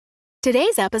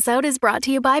Today's episode is brought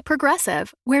to you by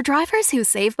Progressive, where drivers who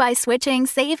save by switching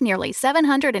save nearly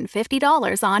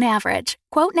 $750 on average.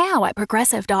 Quote now at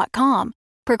Progressive.com.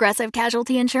 Progressive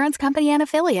Casualty Insurance Company and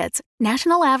Affiliates.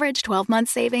 National average 12-month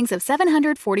savings of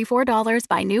 $744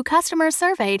 by new customers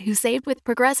surveyed who saved with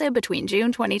Progressive between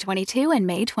June 2022 and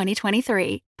May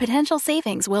 2023. Potential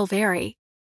savings will vary.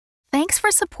 Thanks for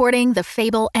supporting the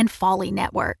Fable and Folly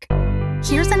Network.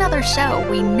 Here's another show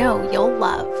we know you'll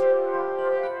love.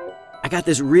 I got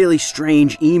this really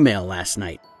strange email last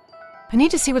night. I need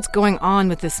to see what's going on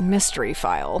with this mystery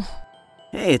file.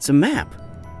 Hey, it's a map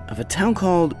of a town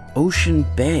called Ocean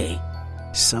Bay.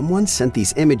 Someone sent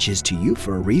these images to you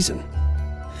for a reason.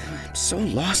 I'm so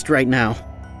lost right now.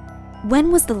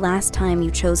 When was the last time you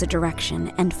chose a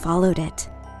direction and followed it?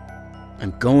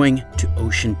 I'm going to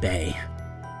Ocean Bay.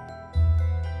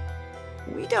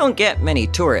 We don't get many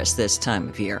tourists this time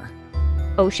of year.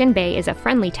 Ocean Bay is a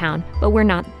friendly town, but we're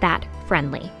not that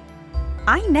friendly.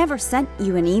 I never sent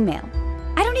you an email.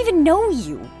 I don't even know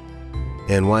you.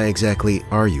 And why exactly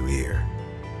are you here?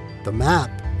 The map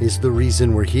is the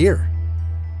reason we're here.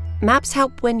 Maps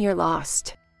help when you're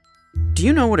lost. Do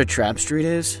you know what a trap street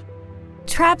is?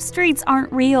 Trap streets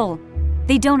aren't real.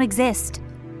 They don't exist.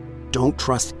 Don't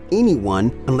trust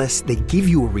anyone unless they give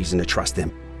you a reason to trust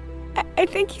them. I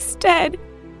think he's dead.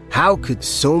 How could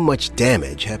so much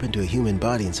damage happen to a human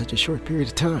body in such a short period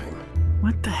of time?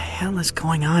 What the hell is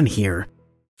going on here?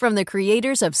 From the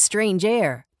creators of Strange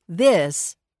Air,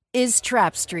 this is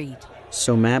Trap Street.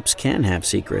 So maps can have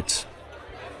secrets.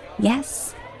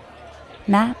 Yes.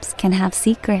 Maps can have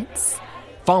secrets.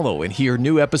 Follow and hear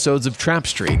new episodes of Trap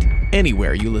Street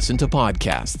anywhere you listen to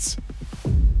podcasts.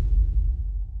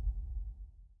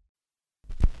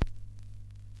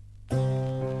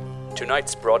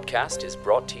 Tonight's broadcast is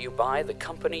brought to you by the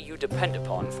company you depend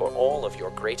upon for all of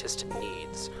your greatest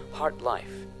needs, Heart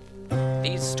Life.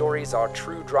 These stories are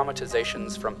true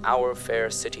dramatizations from our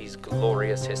fair city's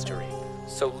glorious history.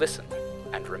 So listen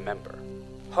and remember,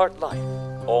 Heart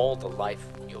Life, all the life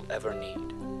you'll ever need.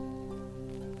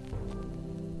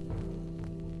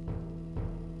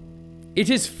 It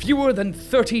is fewer than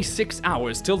 36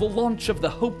 hours till the launch of the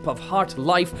Hope of Heart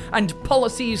Life, and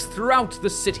policies throughout the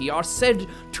city are said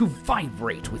to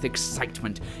vibrate with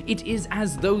excitement. It is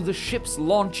as though the ship's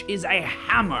launch is a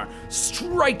hammer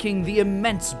striking the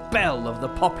immense bell of the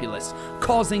populace,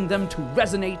 causing them to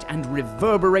resonate and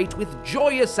reverberate with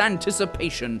joyous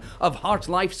anticipation of Heart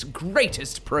Life's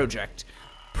greatest project.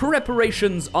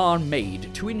 Preparations are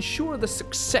made to ensure the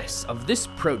success of this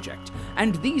project,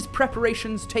 and these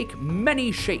preparations take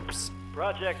many shapes.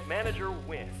 Project Manager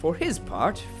Wynn. For his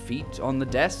part, feet on the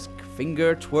desk,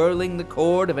 finger twirling the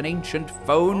cord of an ancient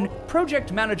phone,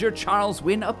 Project Manager Charles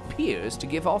Wynn appears to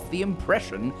give off the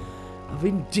impression of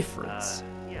indifference.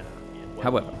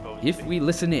 However, if we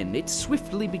listen in, it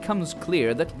swiftly becomes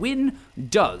clear that Wynn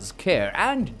does care,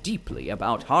 and deeply,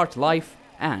 about Heart Life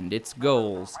and its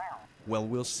goals. Well,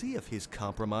 we'll see if he's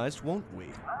compromised, won't we?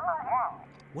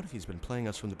 What if he's been playing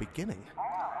us from the beginning?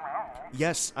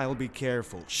 Yes, I'll be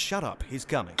careful. Shut up, he's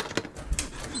coming.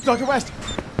 Dr. West!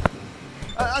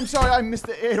 I'm sorry I missed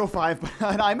the 8:05,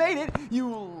 but I made it. You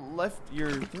left your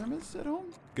thermos at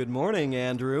home? Good morning,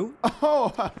 Andrew.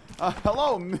 Oh,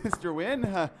 hello, Mr. Wynn.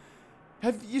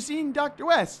 Have you seen Dr.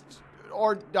 West?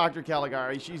 Or Dr.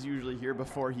 Caligari? She's usually here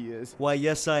before he is. Why,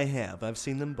 yes, I have. I've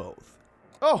seen them both.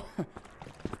 Oh,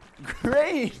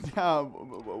 great.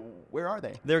 Where are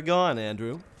they? They're gone,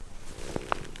 Andrew.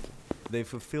 They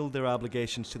fulfilled their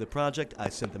obligations to the project. I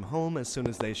sent them home as soon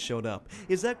as they showed up.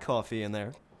 Is that coffee in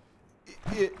there?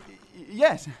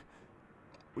 Yes.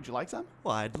 Would you like some?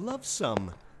 Well, I'd love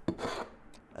some.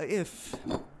 If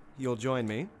you'll join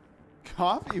me.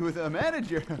 Coffee with a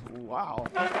manager? Wow.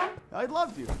 I'd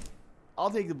love to.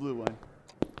 I'll take the blue one.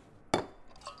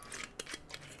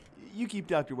 You keep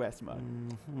Dr. West, Mug.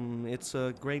 It's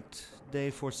a great day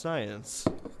for science.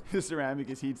 The ceramic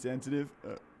is heat sensitive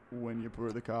when you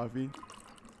pour the coffee.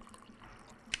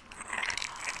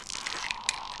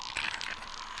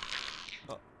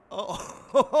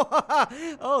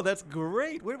 Oh, that's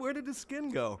great. Where did the skin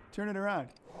go? Turn it around.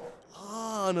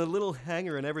 Ah, and a little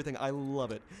hanger and everything. I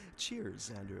love it.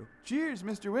 Cheers, Andrew. Cheers,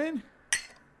 Mr. Wynn.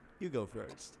 You go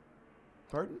first.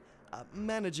 Pardon?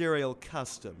 Managerial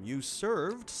custom. You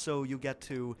served, so you get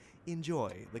to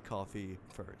enjoy the coffee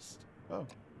first. Oh,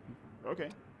 okay.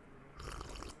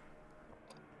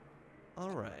 All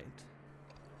right.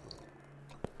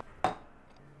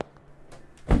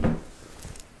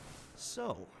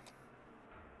 So,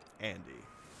 Andy,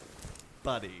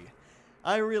 buddy,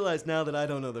 I realize now that I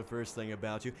don't know the first thing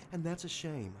about you, and that's a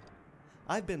shame.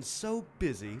 I've been so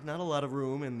busy, not a lot of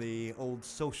room in the old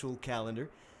social calendar.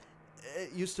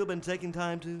 You still been taking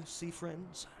time to see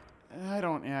friends? I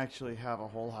don't actually have a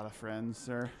whole lot of friends,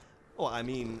 sir. Oh, I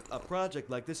mean, a project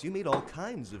like this, you meet all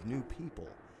kinds of new people.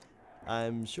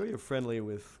 I'm sure you're friendly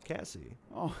with Cassie.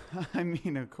 Oh, I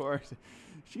mean, of course.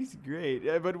 She's great,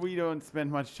 but we don't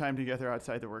spend much time together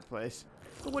outside the workplace.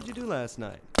 Well, what'd you do last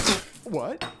night?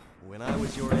 What? When I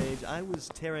was your age, I was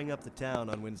tearing up the town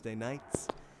on Wednesday nights.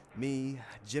 Me,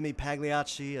 Jimmy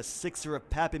Pagliacci, a sixer of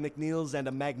Pappy McNeil's, and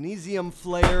a magnesium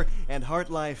flare, and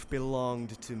Heart Life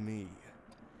belonged to me.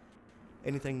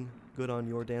 Anything good on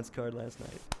your dance card last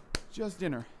night? Just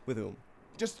dinner. With whom?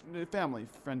 Just family.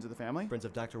 Friends of the family. Friends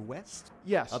of Dr. West?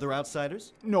 Yes. Other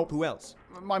outsiders? Nope. Who else?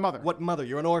 My mother. What mother?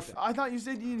 You're an orphan. I thought you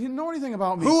said you didn't know anything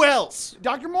about me. Who else?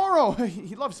 Dr. Morrow.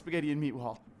 He loves spaghetti and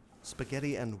meatball.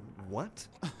 Spaghetti and what?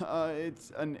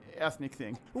 It's an ethnic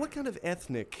thing. What kind of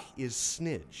ethnic is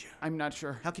Snidge? I'm not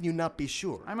sure. How can you not be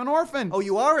sure? I'm an orphan. Oh,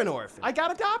 you are an orphan. I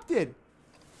got adopted.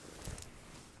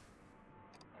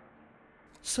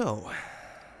 So,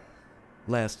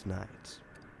 last night,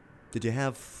 did you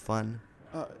have fun?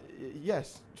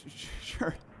 Yes,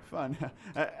 sure, fun.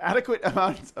 Adequate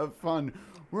amounts of fun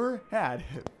were had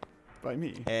by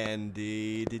me.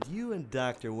 Andy, did you and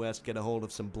Dr. West get a hold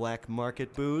of some black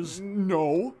market booze?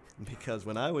 No. Because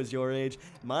when I was your age,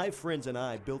 my friends and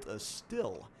I built a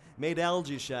still, made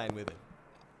algae shine with it.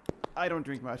 I don't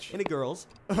drink much. Any girls?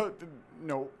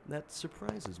 No. That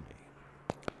surprises me.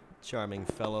 Charming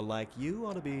fellow like you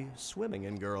ought to be swimming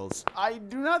in girls. I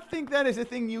do not think that is a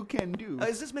thing you can do.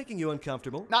 Is this making you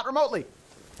uncomfortable? Not remotely.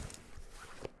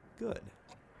 Good.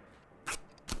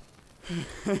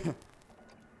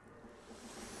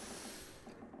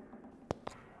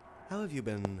 How have you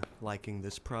been liking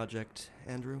this project,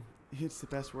 Andrew? It's the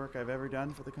best work I've ever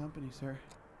done for the company, sir.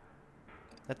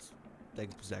 That's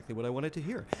exactly what I wanted to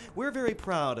hear. We're very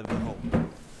proud of the home.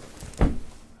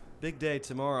 Big day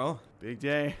tomorrow. Big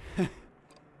day.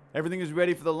 Everything is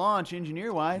ready for the launch,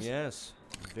 engineer-wise. Yes,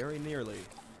 very nearly.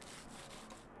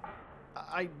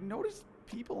 I noticed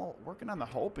people working on the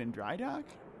Hope in dry dock.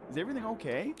 Is everything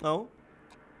okay? Oh?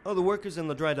 Oh, the workers in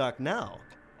the dry dock now?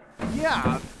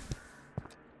 Yeah.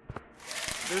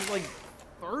 There's like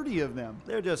 30 of them.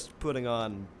 They're just putting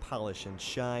on polish and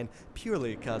shine,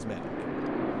 purely cosmetic.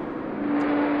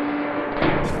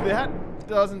 That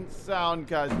doesn't sound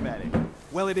cosmetic.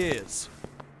 Well, it is.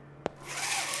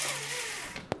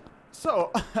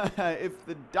 So, if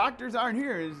the doctors aren't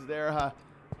here, is there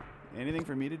anything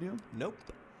for me to do? Nope.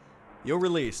 You're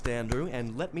released, Andrew,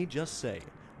 and let me just say,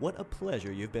 what a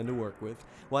pleasure you've been to work with.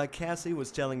 Why, Cassie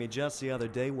was telling me just the other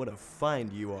day what a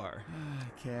find you are.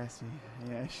 Cassie,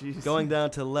 yeah, she's... Going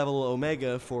down to level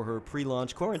Omega for her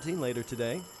pre-launch quarantine later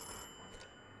today.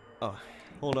 Oh,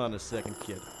 hold on a second,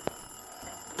 kid.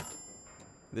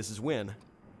 This is Wynn.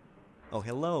 Oh,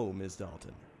 hello, Ms.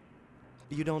 Dalton.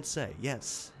 You don't say.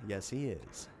 Yes, he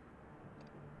is.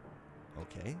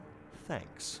 Okay,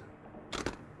 thanks.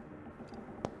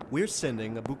 We're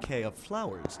sending a bouquet of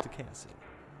flowers to Cassie.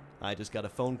 I just got a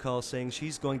phone call saying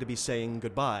she's going to be saying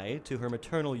goodbye to her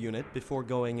maternal unit before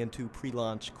going into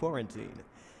pre-launch quarantine.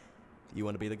 You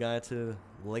want to be the guy to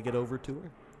leg it over to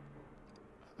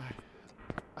her?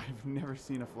 I've never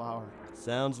seen a flower.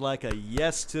 Sounds like a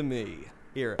yes to me.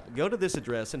 Here, go to this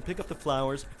address and pick up the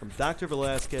flowers from Dr.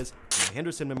 Velasquez in the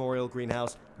Henderson Memorial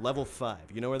Greenhouse, level 5.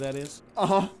 You know where that is?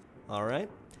 Uh-huh. All right.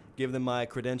 Give them my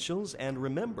credentials, and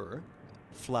remember,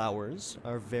 flowers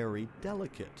are very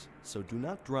delicate, so do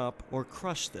not drop or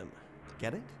crush them.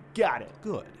 Get it? Got it.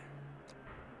 Good.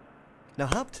 Now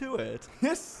hop to it.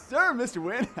 Yes, sir, Mr.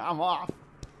 Wynn. I'm off.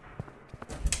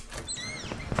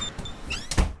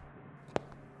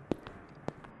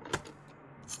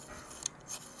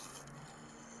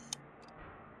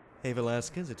 Hey,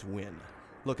 Velasquez, it's Wynn.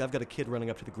 Look, I've got a kid running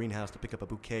up to the greenhouse to pick up a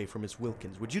bouquet for Miss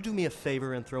Wilkins. Would you do me a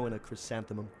favor and throw in a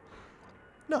chrysanthemum?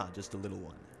 No, just a little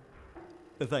one.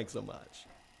 Thanks so much.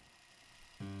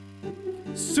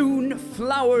 Soon,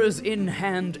 flowers in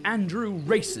hand, Andrew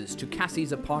races to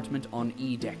Cassie's apartment on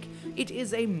E-Deck. It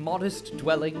is a modest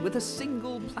dwelling with a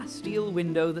single plasteel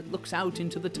window that looks out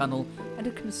into the tunnel and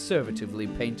a conservatively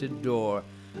painted door.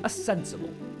 A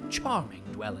sensible, charming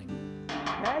dwelling.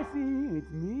 Cassie,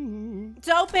 it's me. It's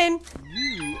open.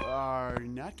 You are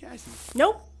not Cassie.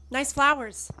 Nope. Nice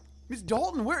flowers. Miss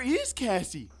Dalton, where is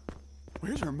Cassie?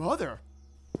 Where's her mother?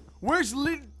 Where's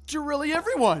literally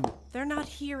everyone? They're not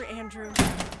here, Andrew.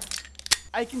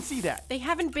 I can see that. They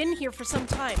haven't been here for some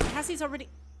time. Cassie's already...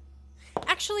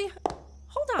 Actually,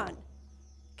 hold on.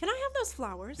 Can I have those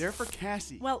flowers? They're for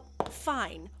Cassie. Well,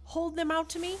 fine. Hold them out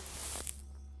to me.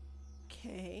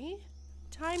 Okay.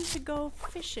 Time to go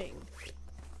fishing.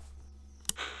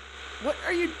 What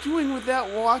are you doing with that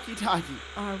walkie-talkie?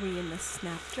 Are we in the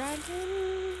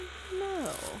Snapdragon? No.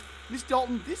 Miss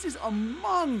Dalton, this is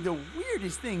among the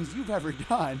weirdest things you've ever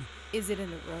done. Is it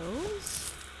in the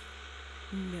Rose?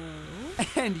 No.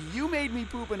 And you made me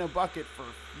poop in a bucket for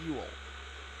fuel.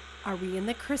 Are we in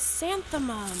the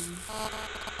Chrysanthemum?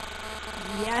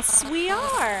 Yes, we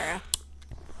are.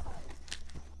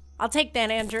 I'll take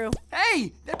that, Andrew.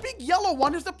 Hey, that big yellow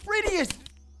one is the prettiest.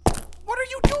 What are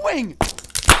you doing?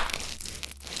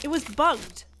 It was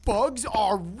bugged. Bugs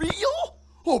are real?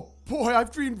 Oh boy,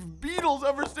 I've dreamed of beetles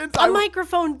ever since A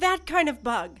microphone, that kind of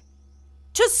bug.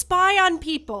 To spy on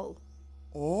people.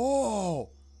 Oh.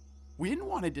 Wynn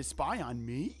wanted to spy on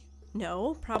me?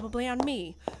 No, probably on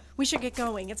me. We should get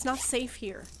going. It's not safe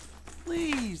here.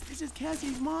 Please, this is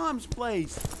Cassie's mom's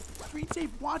place. StreetSafe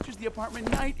watches the apartment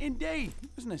night and day. There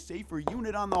isn't a safer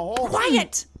unit on the whole.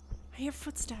 Quiet! I hear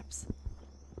footsteps.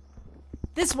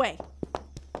 This way.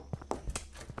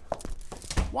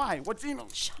 Why? What's in?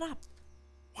 Shut up.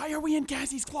 Why are we in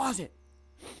Cassie's closet?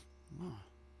 Oh,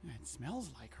 it smells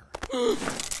like her.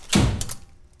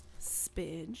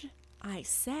 Spidge, I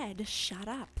said shut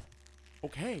up.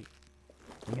 Okay.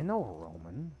 You know,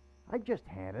 Roman, I just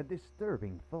had a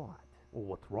disturbing thought. Well,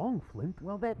 what's wrong, Flint?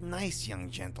 Well, that nice young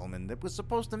gentleman that was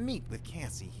supposed to meet with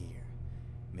Cassie here.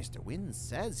 Mr. Wynn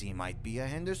says he might be a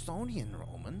Hendersonian,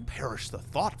 Roman. Perish the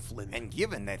thought, Flint. And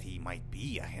given that he might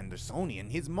be a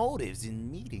Hendersonian, his motives in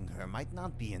meeting her might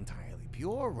not be entirely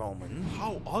pure, Roman.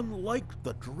 How unlike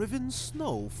the driven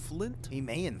snow, Flint. He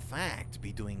may, in fact,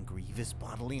 be doing grievous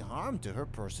bodily harm to her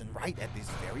person right at this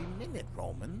very minute,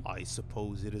 Roman. I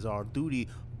suppose it is our duty,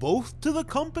 both to the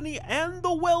company and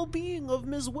the well-being of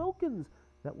Miss Wilkins,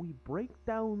 that we break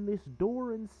down this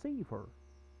door and save her.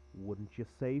 Wouldn't you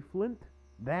say, Flint?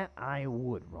 That I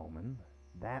would, Roman.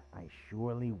 That I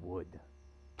surely would.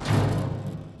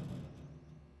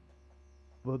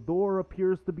 The door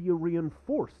appears to be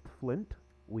reinforced, Flint.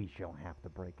 We shall have to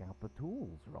break out the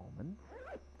tools, Roman.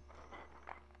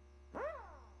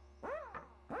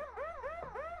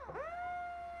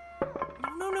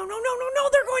 No,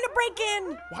 they're going to break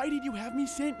in! Why did you have me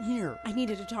sent here? I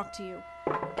needed to talk to you.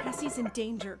 Cassie's in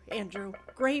danger, Andrew.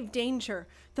 Grave danger.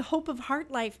 The hope of Heart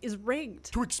Life is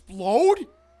rigged. To explode?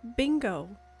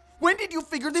 Bingo. When did you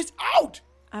figure this out?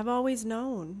 I've always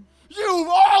known. You've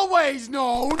always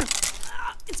known!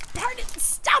 It's part of...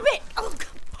 Stop it! Oh,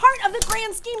 part of the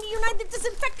grand scheme to unite the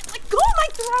disinfectant. Let go of my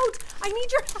throat! I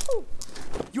need your help.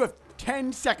 You have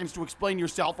 10 seconds to explain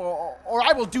yourself, or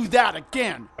I will do that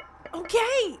again.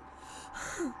 Okay.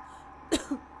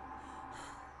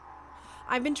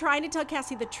 I've been trying to tell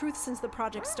Cassie the truth since the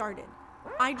project started.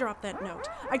 I dropped that note.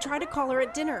 I tried to call her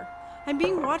at dinner. I'm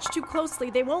being watched too closely.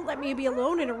 They won't let me be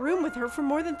alone in a room with her for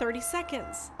more than 30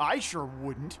 seconds. I sure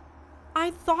wouldn't.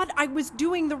 I thought I was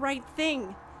doing the right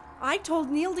thing. I told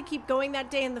Neil to keep going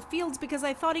that day in the fields because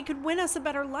I thought he could win us a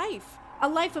better life. A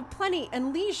life of plenty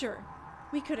and leisure.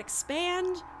 We could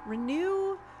expand,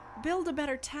 renew, build a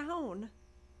better town.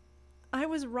 I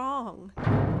was wrong.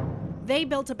 They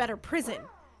built a better prison,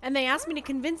 and they asked me to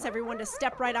convince everyone to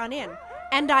step right on in.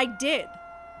 And I did.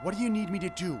 What do you need me to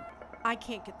do? I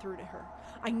can't get through to her.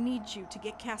 I need you to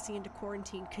get Cassie into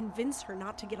quarantine. Convince her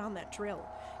not to get on that drill.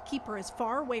 Keep her as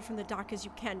far away from the dock as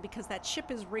you can because that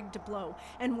ship is rigged to blow.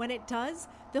 And when it does,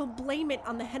 they'll blame it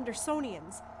on the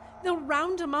Hendersonians. They'll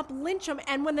round them up, lynch them,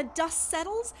 and when the dust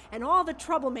settles and all the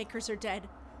troublemakers are dead,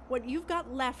 what you've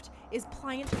got left is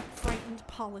pliant, frightened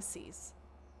policies.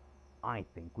 I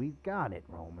think we've got it,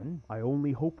 Roman. I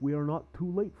only hope we are not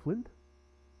too late, Flint.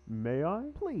 May I?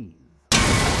 Please.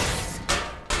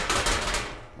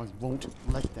 I won't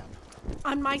let them.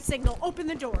 On my signal, open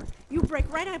the door. You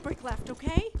break right, I break left,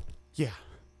 okay? Yeah.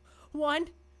 1,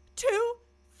 2,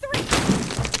 3.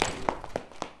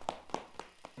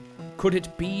 Could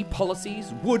it be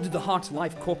policies? Would the Heart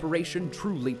Life Corporation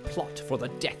truly plot for the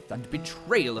death and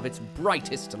betrayal of its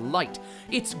brightest light,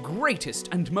 its greatest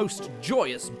and most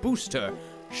joyous booster?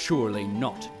 Surely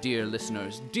not, dear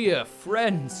listeners, dear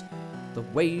friends. The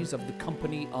ways of the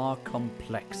company are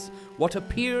complex. What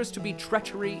appears to be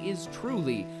treachery is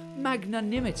truly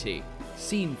magnanimity,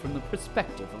 seen from the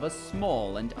perspective of a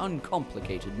small and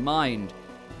uncomplicated mind.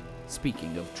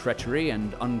 Speaking of treachery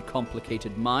and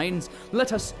uncomplicated minds,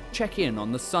 let us check in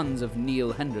on the Sons of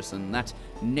Neil Henderson, that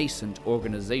nascent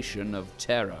organization of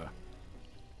terror.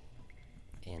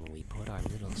 And we put our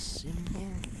little symbol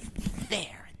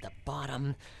there at the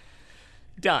bottom.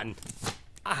 Done.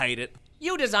 I hate it.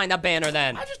 You designed the banner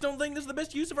then. I just don't think this is the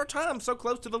best use of our time so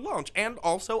close to the launch, and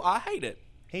also I hate it.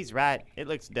 He's right. It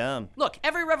looks dumb. Look,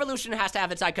 every revolution has to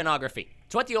have its iconography.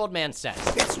 It's what the old man says.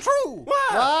 It's true!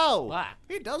 Whoa! Wow.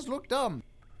 It does look dumb.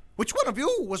 Which one of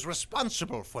you was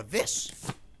responsible for this?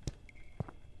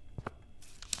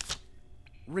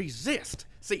 Resist.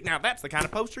 See, now that's the kind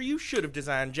of poster you should have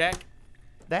designed, Jack.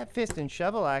 That fist and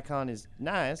shovel icon is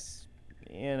nice,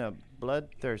 in a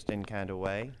bloodthirsting kind of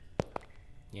way.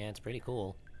 Yeah, it's pretty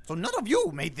cool. So none of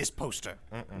you made this poster?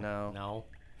 No. No.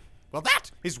 Well,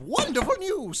 that is wonderful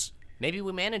news! Maybe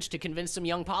we managed to convince some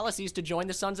young policies to join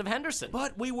the Sons of Henderson.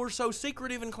 But we were so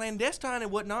secretive and clandestine and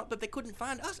whatnot that they couldn't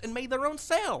find us and made their own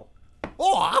cell.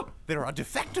 Or there are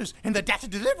defectors in the data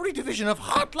delivery division of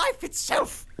HeartLife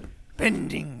itself,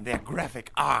 bending their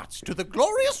graphic arts to the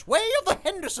glorious way of the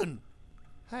Henderson.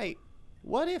 Hey,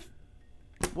 what if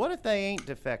they ain't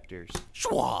defectors?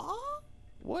 Schwa?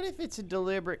 What if it's a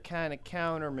deliberate kind of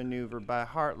counter maneuver by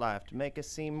HeartLife to make us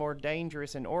seem more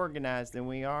dangerous and organized than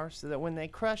we are, so that when they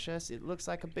crush us, it looks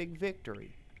like a big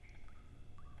victory?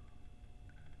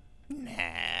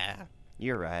 Nah.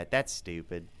 You're right, that's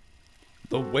stupid.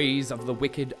 The ways of the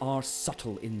wicked are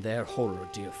subtle in their horror,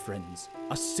 dear friends.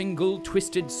 A single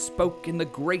twisted spoke in the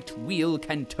great wheel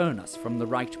can turn us from the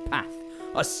right path.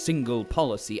 A single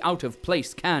policy out of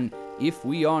place can, if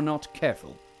we are not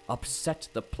careful, upset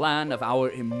the plan of our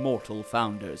immortal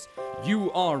founders.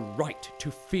 You are right to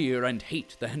fear and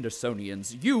hate the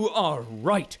Hendersonians. You are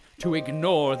right to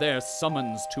ignore their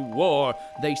summons to war.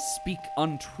 They speak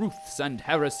untruths and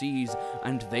heresies,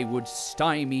 and they would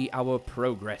stymie our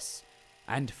progress.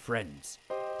 And friends,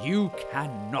 you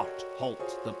cannot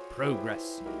halt the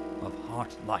progress of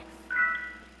HeartLife.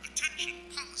 Attention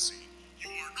policy. You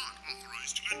are not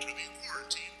authorized to enter the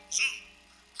quarantine zone.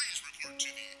 Please report to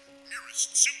the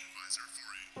nearest supervisor for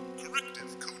a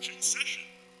corrective coaching session.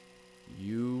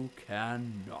 You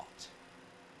cannot.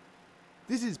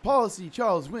 This is Policy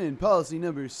Charles Wynn, policy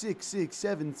number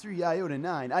 6673 Iota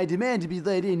 9. I demand to be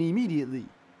let in immediately.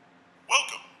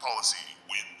 Welcome, Policy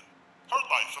Win.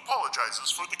 HeartLife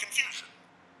apologizes for the confusion.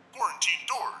 Quarantine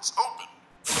doors open.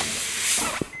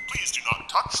 Please do not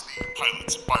touch the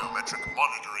pilot's biometric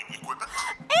monitoring equipment.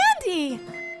 Andy!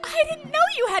 I didn't know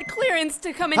you had clearance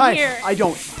to come in Hi, here. I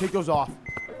don't. Take those off.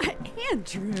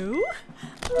 Andrew?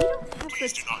 We don't have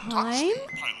the time?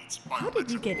 How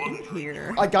did you get in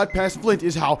here? I got past Flint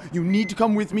is how. You need to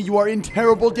come with me. You are in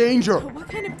terrible danger. What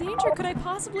kind of danger could I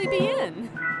possibly be in?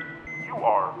 You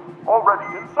are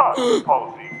already inside,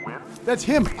 Policy Win. That's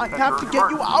him. I have to get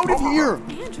you out of here.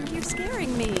 Andrew, you're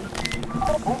scaring me.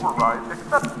 Override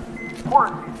accepted.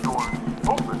 Quarantine doors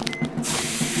open.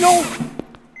 No!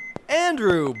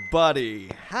 Andrew, buddy,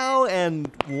 how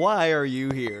and why are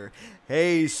you here?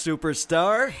 Hey,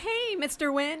 superstar. Hey,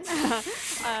 Mr. Wynn.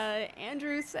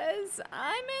 Andrew says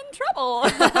I'm in trouble.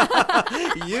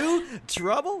 You?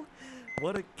 Trouble?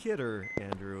 What a kidder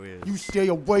Andrew is. You stay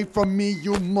away from me,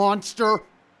 you monster.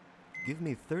 Give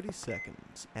me 30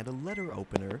 seconds and a letter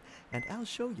opener, and I'll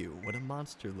show you what a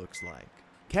monster looks like.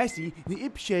 Cassie, the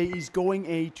Ipshay is going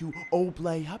to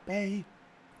Oblay up a.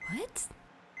 What?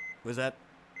 Was that...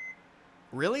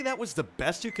 Really? That was the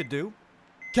best you could do?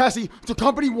 Cassie, the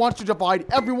company wants to divide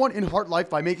everyone in HeartLife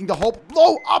by making the Hope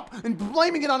blow up and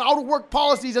blaming it on out-of-work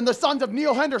policies and the sons of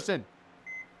Neil Henderson.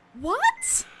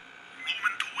 What?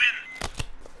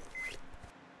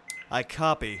 I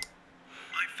copy.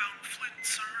 I found Flint,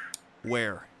 sir.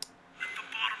 Where? At the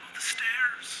bottom of the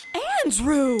stairs.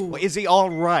 Andrew! Well, is he all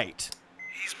right?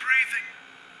 He's breathing.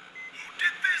 Who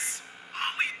did this?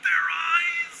 I'll eat their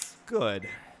eyes. Good.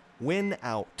 Win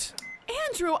out.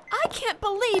 Andrew, I can't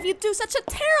believe you'd do such a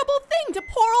terrible thing to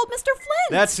poor old Mr. Flint.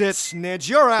 That's it, Snidge.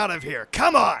 You're out of here.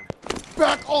 Come on.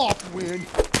 Back off, Wynn.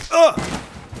 Ugh.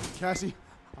 Cassie,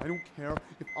 I don't care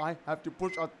if I have to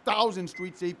push 1,000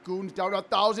 street-safe goons down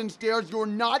 1,000 stairs. You're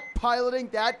not piloting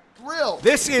that drill.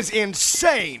 This is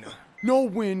insane. No,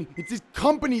 Wynn. It's this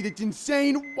company that's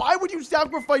insane. Why would you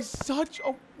sacrifice such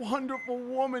a wonderful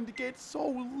woman to get so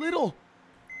little?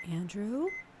 Andrew?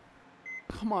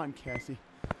 Come on, Cassie.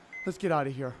 Let's get out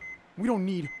of here. We don't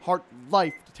need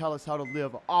HeartLife to tell us how to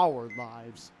live our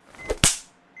lives.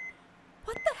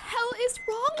 What the hell is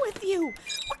wrong with you?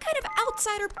 What kind of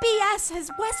outsider BS has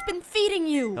Wes been feeding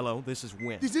you? Hello, this is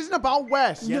Wynn. This isn't about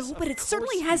Wes. Yes, no, but it of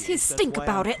certainly course has he his is. stink That's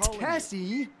why about I'm it. calling you.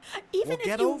 Cassie! Even Well, if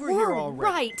get you over were here already.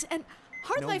 right and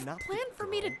HeartLife not planned the for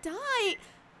me to girl. die,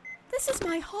 this is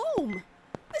my home.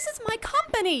 This is my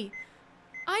company.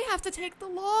 I have to take the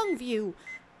long view.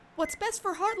 What's best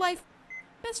for HeartLife,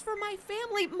 best for my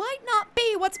family, might not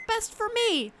be what's best for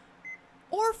me.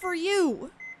 Or for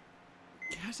you.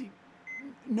 Cassie,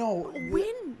 no.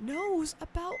 Wynn knows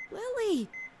about Lily.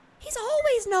 He's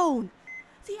always known.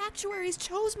 The actuaries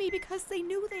chose me because they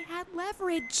knew they had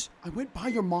leverage. I went by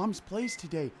your mom's place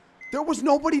today. There was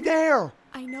nobody there.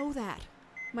 I know that.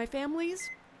 My family's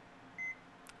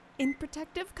in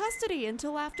protective custody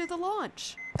until after the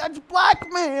launch. That's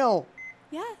blackmail.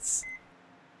 Yes.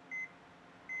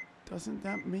 Doesn't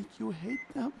that make you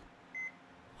hate them?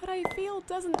 What I feel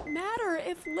doesn't matter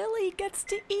if Lily gets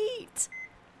to eat.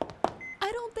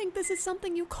 I don't think this is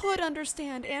something you could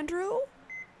understand, Andrew.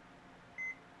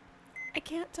 I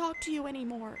can't talk to you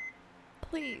anymore.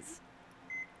 Please,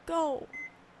 go.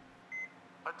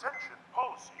 Attention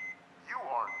policy. You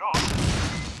are not.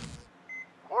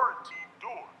 Quarantine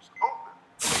doors open.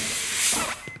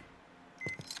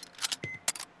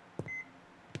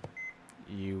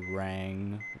 You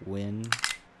rang, Win?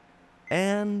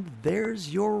 And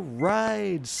there's your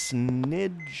ride,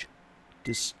 Snidge.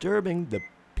 Disturbing the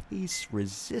peace,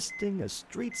 resisting a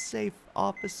street-safe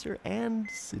officer, and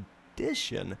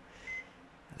sedition.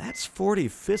 That's 40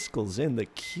 fiscals in the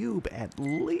cube at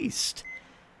least.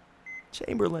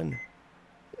 Chamberlain,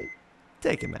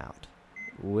 take him out.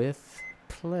 With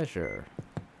pleasure.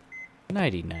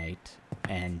 Nighty-night,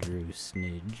 Andrew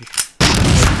Snidge.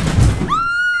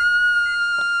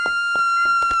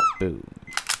 Boom.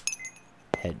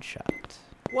 Headshot.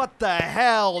 What the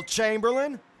hell,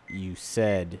 Chamberlain? You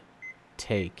said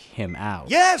take him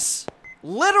out. Yes!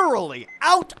 Literally,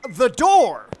 out the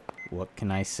door! What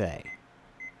can I say?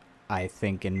 I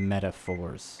think in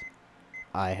metaphors.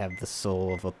 I have the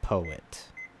soul of a poet.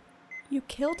 You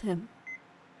killed him.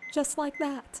 Just like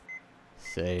that.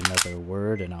 Say another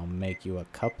word and I'll make you a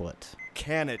couplet.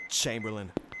 Can it,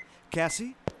 Chamberlain?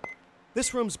 Cassie,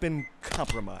 this room's been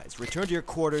compromised. Return to your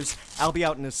quarters. I'll be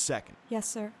out in a second. Yes,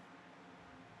 sir.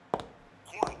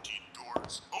 Quarantine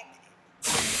doors open.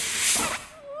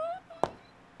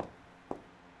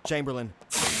 Chamberlain,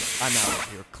 I'm out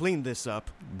of here. Clean this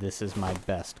up. This is my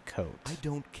best coat. I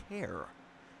don't care.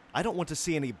 I don't want to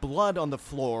see any blood on the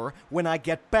floor when I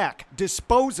get back.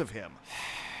 Dispose of him.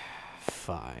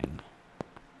 Fine.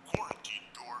 Quarantine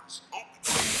doors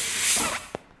open.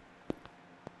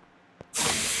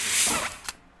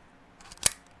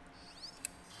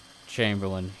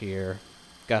 Chamberlain here.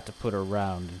 Got to put a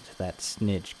round into that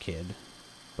Snidge kid.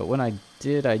 But when I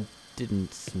did, I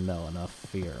didn't smell enough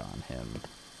fear on him.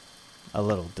 A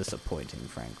little disappointing,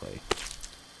 frankly.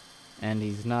 And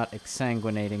he's not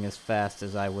exsanguinating as fast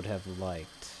as I would have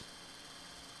liked.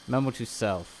 Memo to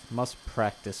self. Must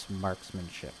practice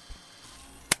marksmanship.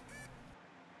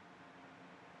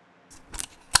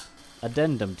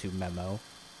 Addendum to memo.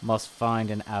 Must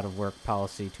find an out-of-work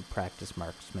policy to practice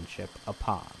marksmanship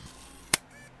upon.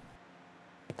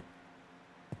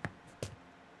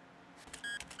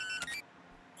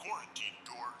 Quarantine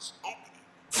doors opening.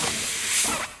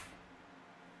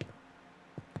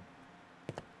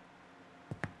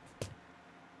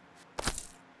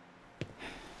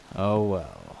 Oh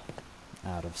well.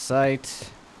 Out of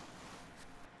sight.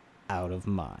 Out of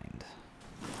mind.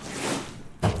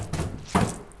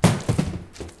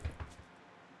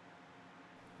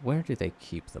 Where do they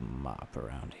keep the mop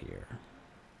around here?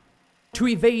 To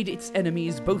evade its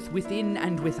enemies both within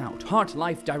and without,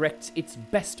 HeartLife directs its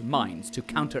best minds to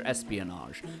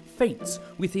counter-espionage. Feints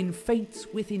within feints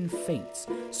within feints.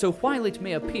 So while it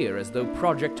may appear as though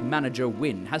Project Manager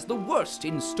Win has the worst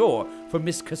in store for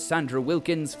Miss Cassandra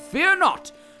Wilkins, fear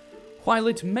not! While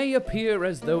it may appear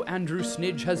as though Andrew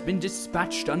Snidge has been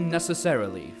dispatched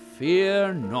unnecessarily,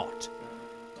 fear not.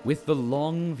 With the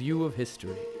long view of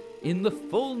history, in the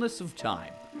fullness of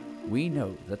time, we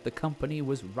know that the company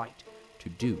was right to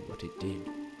do what it did.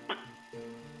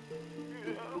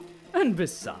 And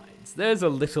besides, there's a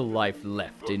little life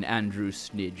left in Andrew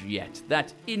Snidge yet,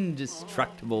 that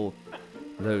indestructible,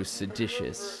 though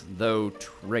seditious, though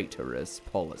traitorous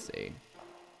policy.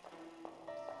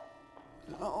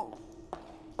 No.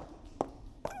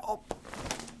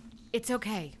 It's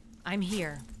okay. I'm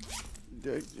here.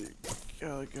 Dr.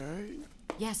 Caligari?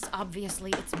 Yes,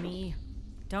 obviously, it's me.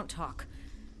 Don't talk.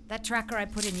 That tracker I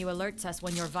put in you alerts us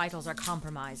when your vitals are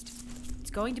compromised. It's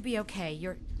going to be okay.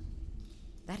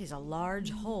 That is a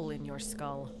large hole in your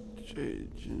skull.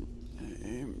 Agent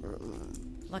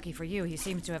Chamberlain. Lucky for you, he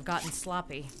seems to have gotten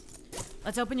sloppy.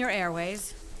 Let's open your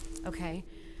airways. Okay,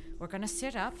 we're gonna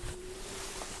sit up.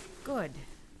 Good.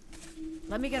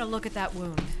 Let me get a look at that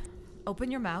wound.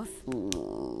 Open your mouth.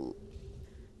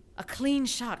 A clean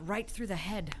shot right through the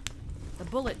head. The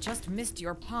bullet just missed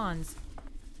your pons.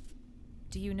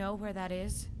 Do you know where that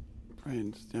is?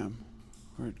 Brainstem,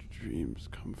 where dreams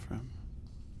come from.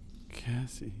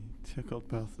 Cassie tickled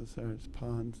Balthazar's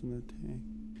pawns in the tank.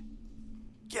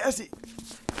 Cassie!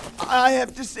 I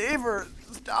have to save her!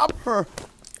 Stop her!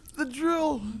 The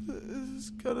drill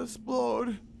is gonna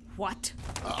explode. What?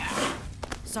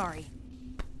 Sorry.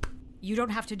 You don't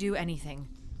have to do anything.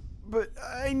 But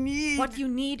I need... What you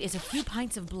need is a few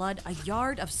pints of blood, a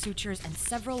yard of sutures, and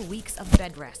several weeks of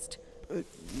bed rest. But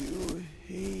you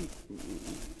hate me.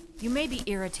 You may be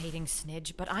irritating,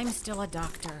 Snidge, but I'm still a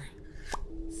doctor.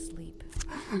 Sleep.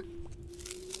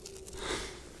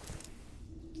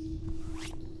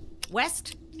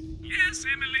 West? Yes,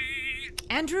 Emily?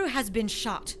 Andrew has been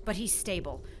shot, but he's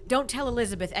stable. Don't tell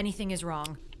Elizabeth anything is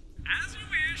wrong. As you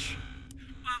wish.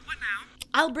 What now?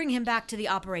 I'll bring him back to the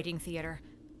operating theater.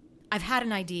 I've had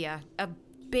an idea. A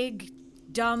big,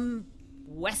 dumb,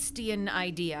 Westian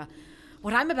idea.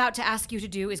 What I'm about to ask you to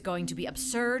do is going to be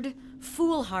absurd,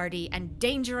 foolhardy, and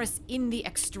dangerous in the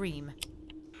extreme.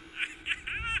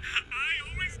 I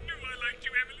always knew I liked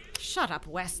you, Emily. Shut up,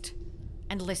 West.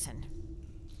 And listen.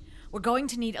 We're going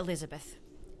to need Elizabeth.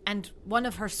 And one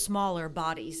of her smaller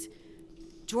bodies.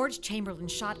 George Chamberlain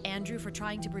shot Andrew for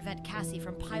trying to prevent Cassie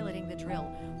from piloting the drill.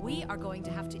 We are going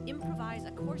to have to improvise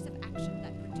a course of action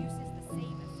that produces the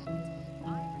same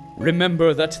effect.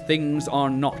 Remember that things are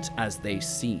not as they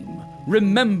seem.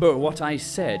 Remember what I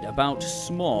said about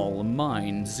small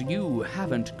minds. You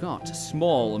haven't got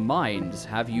small minds,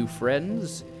 have you,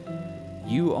 friends?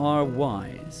 You are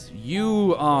wise.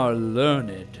 You are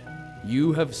learned.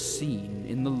 You have seen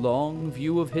in the long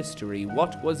view of history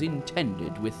what was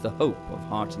intended with the hope of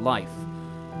Heart Life.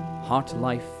 Heart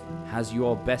Life has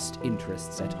your best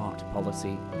interests at heart,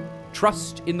 Policy.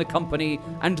 Trust in the company,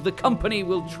 and the company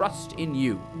will trust in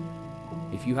you.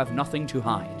 If you have nothing to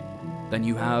hide, then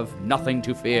you have nothing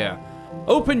to fear.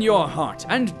 Open your heart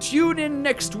and tune in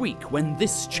next week when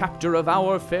this chapter of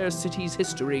our fair city's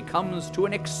history comes to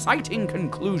an exciting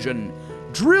conclusion.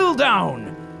 Drill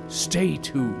down! Stay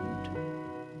tuned.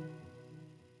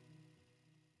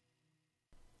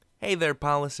 Hey there,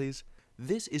 Policies.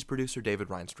 This is producer David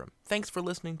Reinstrom. Thanks for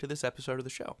listening to this episode of the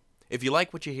show. If you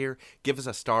like what you hear, give us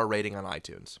a star rating on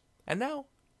iTunes. And now,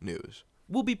 news.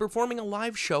 We'll be performing a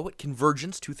live show at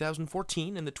Convergence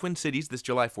 2014 in the Twin Cities this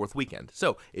July 4th weekend.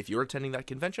 So, if you're attending that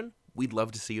convention, we'd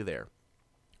love to see you there.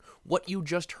 What you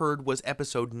just heard was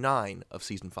episode 9 of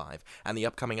season 5, and the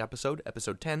upcoming episode,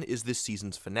 episode 10, is this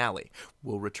season's finale.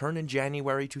 We'll return in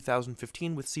January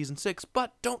 2015 with season 6,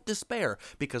 but don't despair,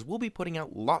 because we'll be putting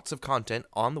out lots of content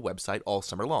on the website all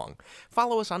summer long.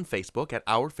 Follow us on Facebook at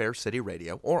Our Fair City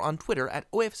Radio, or on Twitter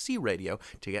at OFC Radio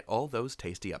to get all those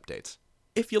tasty updates.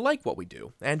 If you like what we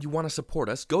do, and you want to support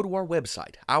us, go to our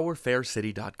website,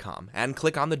 ourfaircity.com, and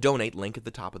click on the donate link at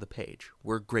the top of the page.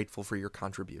 We're grateful for your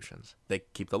contributions. They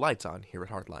keep the lights on here at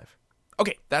Heart Life.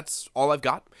 Okay, that's all I've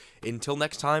got. Until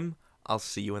next time, I'll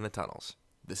see you in the tunnels.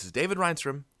 This is David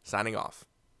Reinstrom, signing off.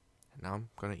 And now I'm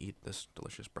going to eat this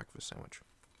delicious breakfast sandwich.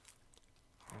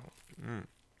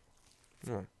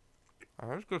 That's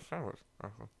a good sandwich.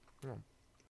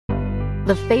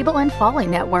 The Fable and Folly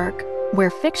Network, where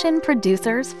fiction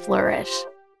producers flourish.